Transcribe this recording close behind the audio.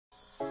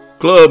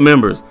Club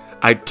members,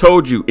 I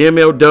told you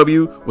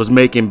MLW was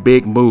making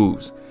big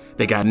moves.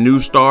 They got new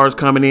stars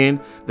coming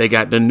in. They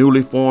got the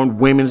newly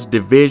formed women's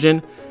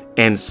division.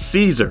 And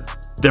Cesar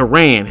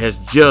Duran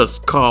has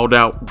just called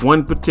out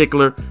one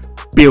particular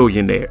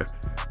billionaire.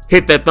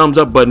 Hit that thumbs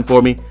up button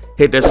for me.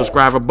 Hit that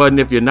subscriber button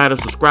if you're not a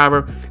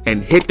subscriber.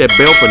 And hit that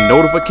bell for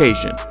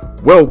notification.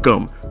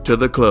 Welcome to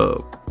the club.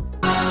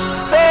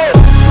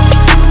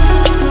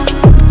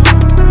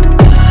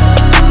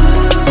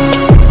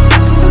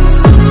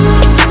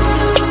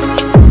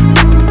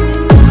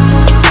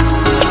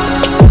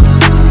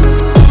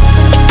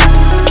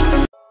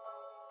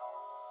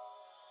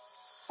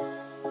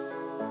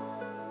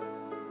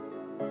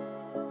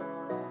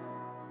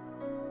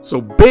 So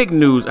big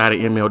news out of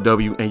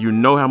MLW, and you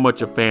know how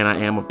much a fan I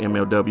am of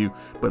MLW,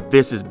 but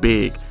this is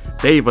big.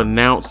 They've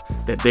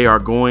announced that they are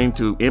going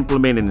to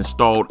implement and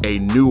install a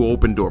new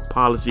open door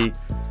policy.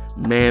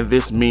 Man,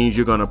 this means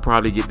you're gonna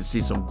probably get to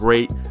see some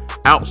great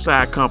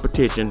outside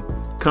competition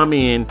come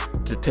in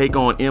to take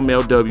on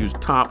MLW's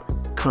top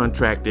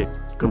contracted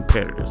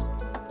competitors.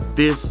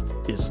 This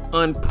is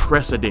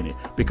unprecedented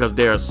because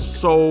there are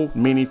so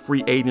many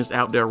free agents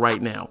out there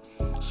right now.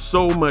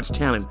 So much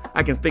talent.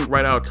 I can think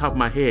right out of the top of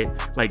my head,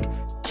 like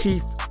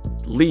Keith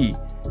Lee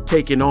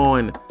taking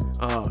on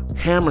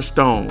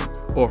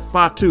Hammerstone or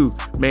Fatu.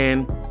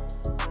 Man,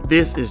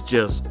 this is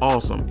just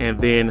awesome. And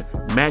then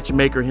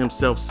matchmaker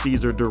himself,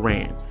 Cesar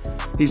Duran.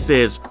 He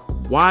says,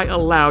 why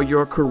allow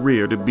your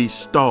career to be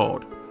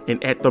stalled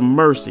and at the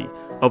mercy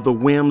of the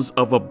whims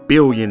of a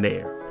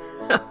billionaire?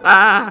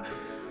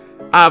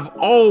 I've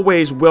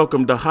always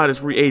welcomed the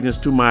hottest free agents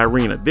to my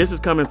arena. This is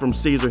coming from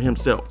Cesar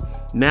himself.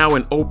 Now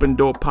an open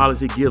door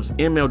policy gives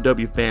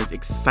MLW fans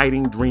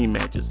exciting dream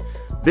matches.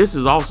 This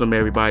is awesome,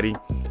 everybody,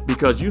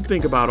 because you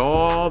think about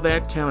all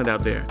that talent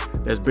out there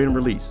that's been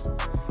released,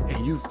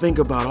 and you think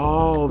about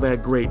all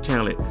that great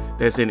talent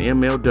that's in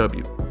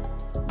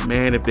MLW.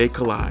 Man, if they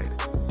collide,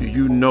 do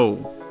you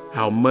know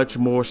how much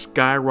more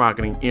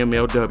skyrocketing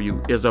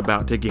MLW is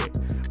about to get?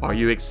 Are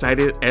you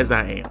excited as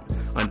I am?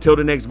 Until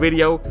the next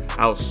video,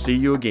 I'll see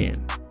you again.